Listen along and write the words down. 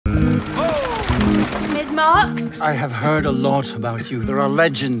Marx. I have heard a lot about you. There are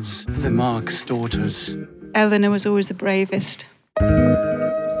legends, the Marx daughters. Eleanor was always the bravest.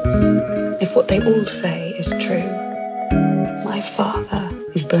 If what they all say is true, my father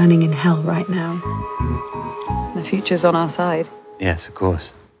is burning in hell right now. The future's on our side. Yes, of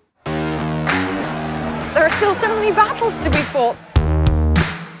course. There are still so many battles to be fought.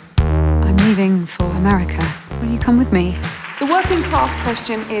 I'm leaving for America. Will you come with me? The working class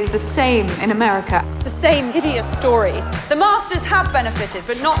question is the same in America. The same hideous story. The masters have benefited,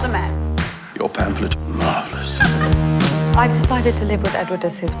 but not the men. Your pamphlet, marvellous. I've decided to live with Edward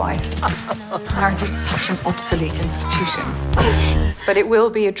as his wife. Marriage is such an obsolete institution. But it will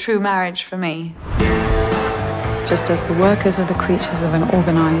be a true marriage for me. Just as the workers are the creatures of an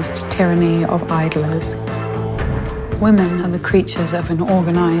organized tyranny of idlers, women are the creatures of an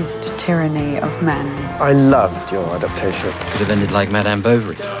organized tyranny of men. I loved your adaptation. Could have ended like Madame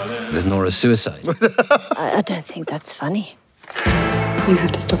Bovary. There's Nora's suicide. I don't think that's funny. You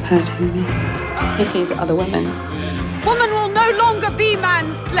have to stop hurting me. This is other women. Woman will no longer be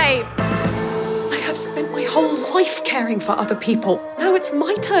man's slave. I have spent my whole life caring for other people. Now it's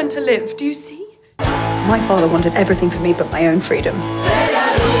my turn to live, do you see? My father wanted everything for me but my own freedom.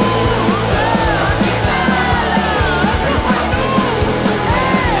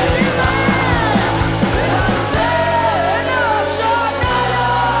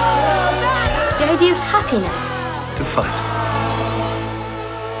 The idea of happiness. To fight.